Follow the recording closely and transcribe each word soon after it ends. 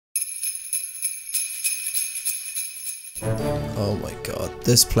Oh my god,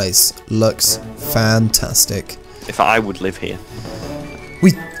 this place looks fantastic. If I would live here.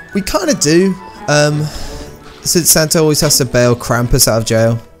 We kind of do. Since Santa always has to bail Krampus out of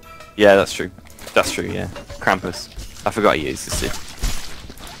jail. Yeah, that's true. That's true, yeah. Krampus. I forgot he used this.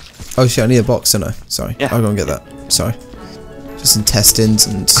 Oh shit, I need a box, don't I? Sorry. Yeah. I'll go and get that. Sorry. Just intestines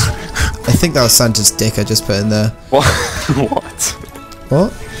and... I think that was Santa's dick I just put in there. What? What?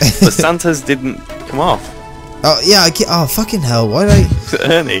 What? But Santa's didn't come off. Oh yeah, oh fucking hell, why did I...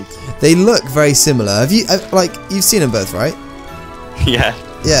 Ernie. They look very similar. Have you, like, you've seen them both, right? Yeah.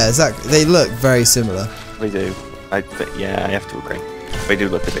 Yeah, exactly. They look very similar. They do. Yeah, I have to agree. They do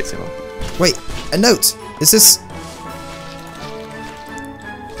look a bit similar. Wait, a note! Is this...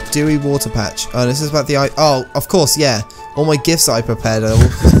 Dewy water patch. Oh, this is about the... Oh, of course, yeah. All my gifts that I prepared are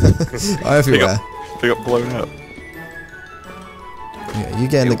everywhere. They got blown up. Yeah, you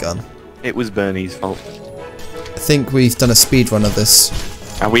get in the gun. It was Bernie's fault. I think we've done a speed run of this.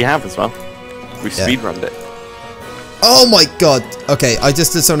 And we have as well. We've speedrunned it. Oh my god! Okay, I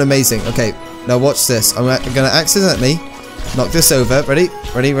just did something amazing. Okay, now watch this. I'm gonna accidentally knock this over. Ready?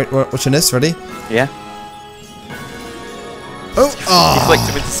 Ready? Watching this? Ready? Yeah. Oh! Oh! You flicked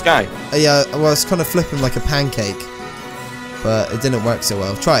him into the sky. Yeah, well, I was kind of flipping like a pancake. But it didn't work so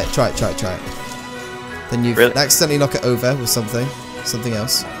well. Try it, try it, try it, try it. Then you accidentally knock it over with something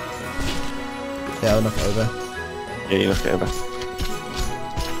else. Yeah, I'll knock it over. Yeah, you knock it over.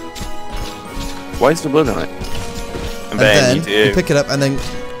 Why is the blood on it? And then you pick it up and then...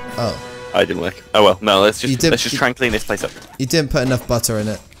 Oh. I didn't work. Oh well, no, let's just try and clean this place up. You didn't put enough butter in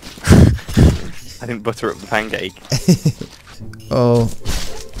it. I didn't butter up the pancake. Oh.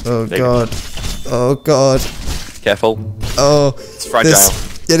 Oh god. Oh god. Careful. Oh. It's fragile.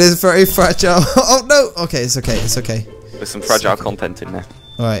 It is very fragile. Oh no! Okay, it's okay, it's okay. There's some fragile content in there.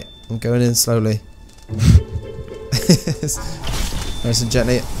 Alright, I'm going in slowly. Nice and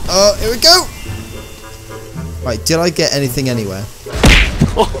gently. Oh, here we go! Right, did I get anything anywhere?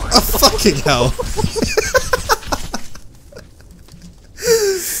 Oh, fucking hell!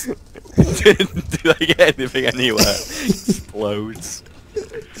 Did I get anything anywhere? Explodes.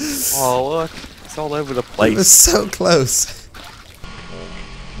 Oh look, it's all over the place. It was so close.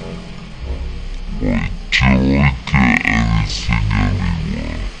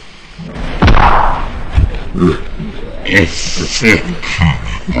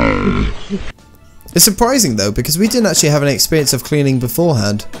 It's surprising though, because we didn't actually have any experience of cleaning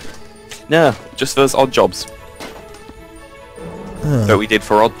beforehand. No, just those odd jobs. That we did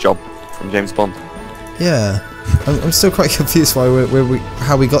for Odd Job from James Bond. Yeah, I'm still quite confused why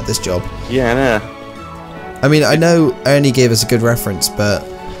how we got this job. Yeah, I know. I mean, I know Ernie gave us a good reference, but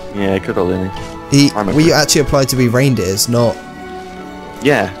yeah, good old Ernie. We actually applied to be reindeers, not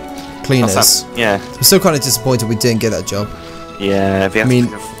cleaners. Yeah. I'm still kind of disappointed we didn't get that job. Yeah, I mean,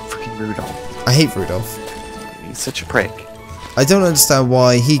 freaking Rudolf. I hate Rudolf. He's such a prick. I don't understand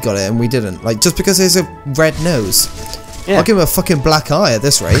why he got it and we didn't. Like, just because he has a red nose. Yeah. I'll give him a fucking black eye at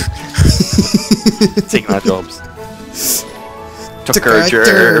this rate. Taking our jobs. Took our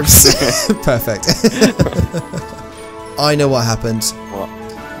gerbs. Perfect. I know what happened. What?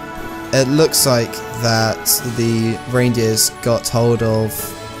 It looks like that the reindeers got hold of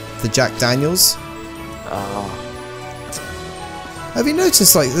the Jack Daniels. Oh. Have you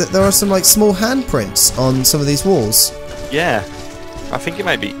noticed like that there are some like small handprints on some of these walls? Yeah. I think it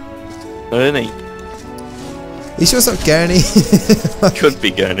might be Ernie. You sure it's not Gurney? Could be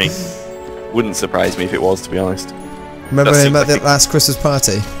Gurney. Wouldn't surprise me if it was, to be honest. Remember him at the last Christmas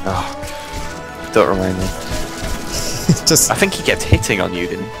party? Oh, don't remind me. I think he kept hitting on you,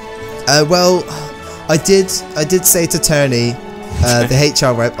 didn't he? Well, I did say to Turney, the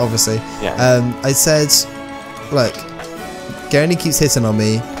HR rep, obviously. Yeah. I said, look, Gurney keeps hitting on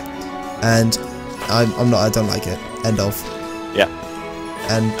me, and I don't like it. End of. Yeah.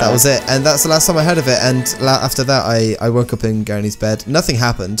 And that was it. And that's the last time I heard of it. And after that, I woke up in Gurney's bed. Nothing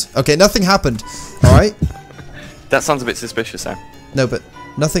happened. Okay, nothing happened. All right. That sounds a bit suspicious, Sam. No, but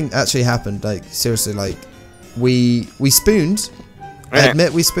nothing actually happened. Like seriously, like we spooned. I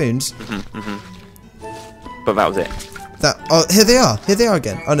admit we spooned. But that was it. Here they are. Here they are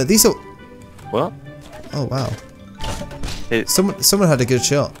again. Oh no, these are. What? Oh wow. Someone had a good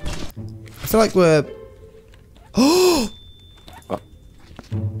shot. I feel like we're. Oh. What?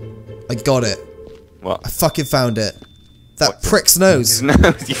 I got it. What? I fucking found it. That prick's nose. His nose.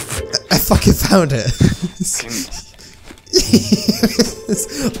 I fucking found it.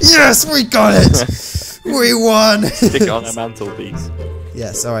 Yes, we got it. We won. Stick it on a mantelpiece.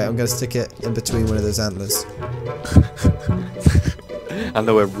 Yes. All right. I'm gonna stick it in between one of those antlers. I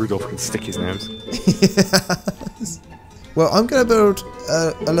know where Rudolf can stick his nose. Yes. Well, I'm going to build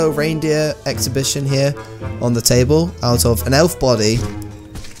a little reindeer exhibition here on the table out of an elf body.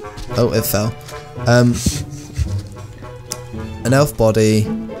 Oh, it fell. An elf body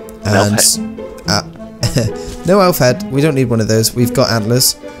and no elf head. We don't need one of those. We've got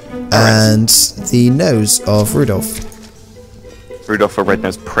antlers and the nose of Rudolf. Rudolf, a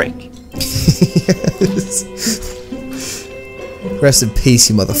red-nosed prick. Yes. Rest in peace,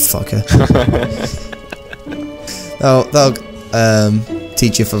 you motherfucker. That'll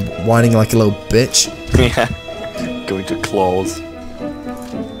teach you for whining like a little bitch. Yeah. Going to claws.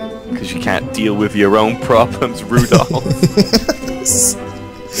 Because you can't deal with your own problems, Rudolph. Yes.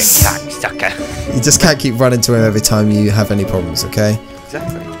 You cocksucker. You just can't keep running to him every time you have any problems, okay?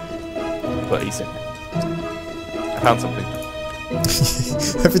 Exactly. But he's in it. I found something.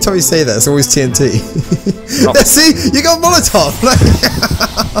 Every time you say that, it's always TNT. Oh. See? You got Molotov!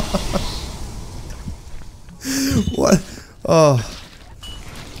 What? Oh.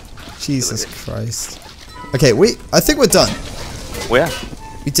 Jesus Christ. Okay, I think we're done. Well, yeah.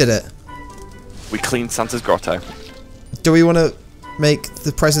 We did it. We cleaned Santa's grotto. Do we want to make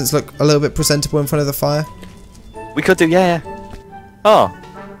the presents look a little bit presentable in front of the fire? We could do, yeah. Oh.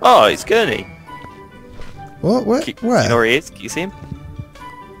 Oh, it's Gurney. What? Where? You know where he is? Can you see him?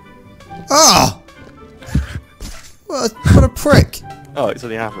 Ah! What a prick. Oh, it's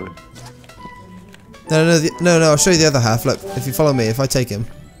only half of it. No, I'll show you the other half. Look, if you follow me, if I take him.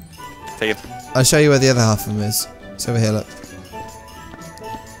 Take him. I'll show you where the other half of him is. It's over here, look.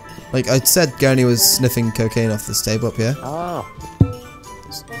 Like I said, Gurney was sniffing cocaine off this table up here. Oh.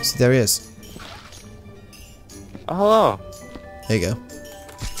 See, there he is. Oh, hello. There you go.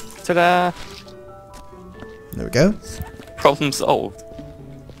 Ta-da. There we go. Problem solved.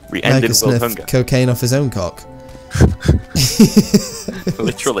 We Now he ended can world sniff hunger. cocaine off his own cock.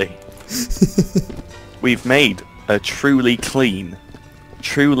 Literally. We've made a truly clean,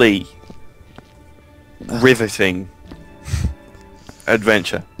 truly riveting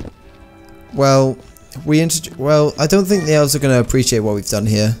adventure. Well, well, I don't think the elves are going to appreciate what we've done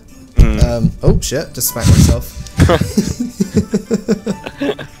here. Oh shit! Just smacked myself.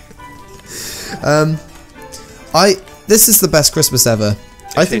 This is the best Christmas ever.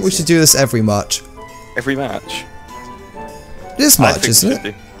 I think we should do this every March. Every March. It is March, isn't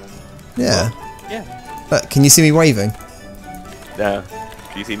it? Yeah. Yeah. Can you see me waving? No.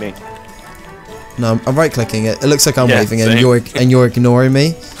 Can you see me? No, I'm right clicking it. It looks like I'm waving, same. and you're ignoring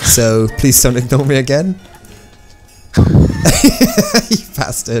me. So please don't ignore me again. You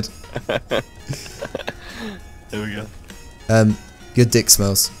bastard. There we go. Your dick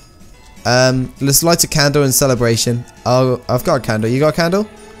smells. Let's light a candle in celebration. I've got a candle. You got a candle?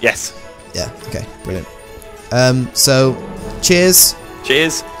 Yes. Yeah. Okay. Brilliant. So, cheers.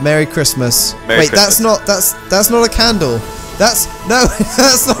 Cheers. Merry Christmas. Merry Wait, Christmas. that's not a candle. That's not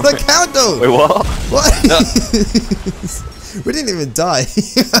a candle. Wait, what? What? No. We didn't even die.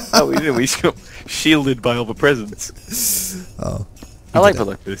 Oh, we didn't. We got shielded by all the presents. Oh. I like the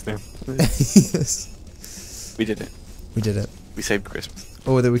look of this now. Yes. We did it. We did it. We saved Christmas.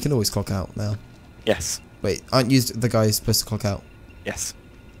 Oh, we can always clock out now. Yes. Wait, aren't you the guy who's supposed to clock out? Yes.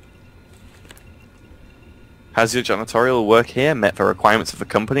 Has your janitorial work here met the requirements of the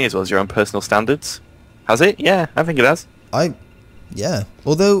company as well as your own personal standards? Has it? Yeah, I think it has. Yeah.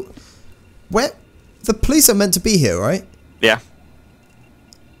 Although, the police are meant to be here, right? Yeah.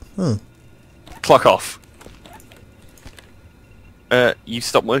 Huh. Clock off. You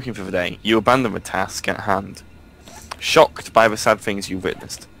stopped working for the day. You abandoned the task at hand. Shocked by the sad things you've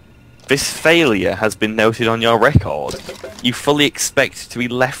witnessed. This failure has been noted on your record. You fully expect to be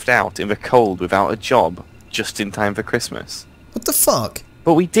left out in the cold without a job just in time for Christmas. What the fuck?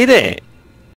 But we did it!